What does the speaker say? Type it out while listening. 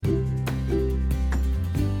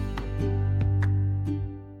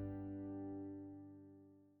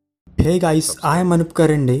Hey guys, I am Anup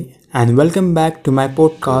Karande and welcome back to my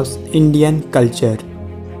podcast Indian Culture.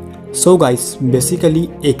 So guys, basically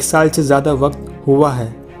एक साल से ज़्यादा वक्त हुआ है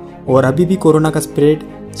और अभी भी कोरोना का स्प्रेड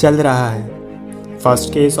चल रहा है।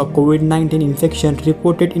 First case of COVID-19 infection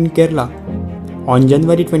reported in Kerala on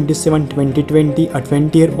January 27, 2020 a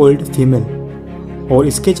 20-year-old female. और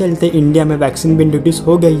इसके चलते इंडिया में वैक्सीन भी इंट्रोड्यूस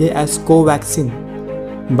हो गई है एज कोवैक्सीन,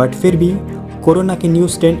 बट फिर भी कोरोना की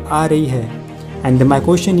न्यूज़ ट्रेंड आ रही है। And my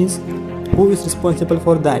question is who is responsible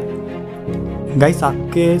for that. Guys,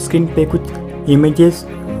 आपके स्क्रीन पे कुछ इमेजेस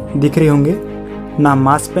दिख रहे होंगे, ना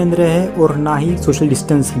मास्क पहन रहे हैं और ना ही सोशल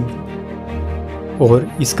डिस्टेंसिंग, और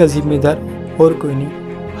इसका जिम्मेदार और कोई नहीं,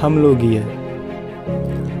 हम लोग ही है।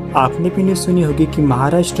 आपने भी न्यूज़ सुनी होगी कि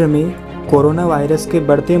महाराष्ट्र में कोरोना वायरस के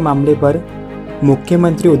बढ़ते मामले पर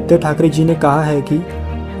मुख्यमंत्री उद्धव ठाकरे जी ने कहा है कि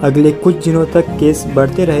अगले कुछ दिनों तक केस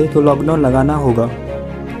बढ़ते रहे तो लॉकडाउन लगाना होगा।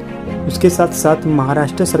 उसके साथ साथ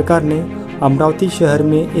महाराष्ट्र सरकार ने अमरावती शहर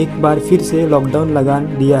में एक बार फिर से लॉकडाउन लगा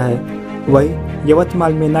दिया है। वही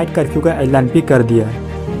यवतमाल में नाइट कर्फ्यू का ऐलान भी कर दिया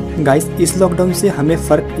है। गाइस, इस लॉकडाउन से हमें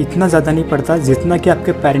फ़र्क इतना ज़्यादा नहीं पड़ता जितना कि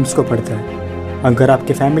आपके पेरेंट्स को पड़ता है। अगर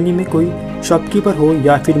आपके फैमिली में कोई शॉपकीपर हो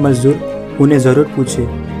या फिर मजदूर, उन्हें ज़रूर पूछे।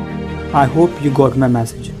 I hope you got my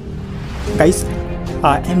message. Guys,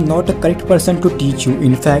 I am not a correct person to teach you.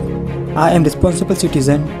 In fact, I am responsible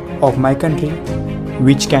citizen of my country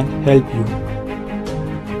which can help you.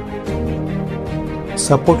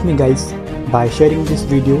 Support me guys by sharing this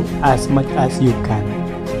video as much as you can.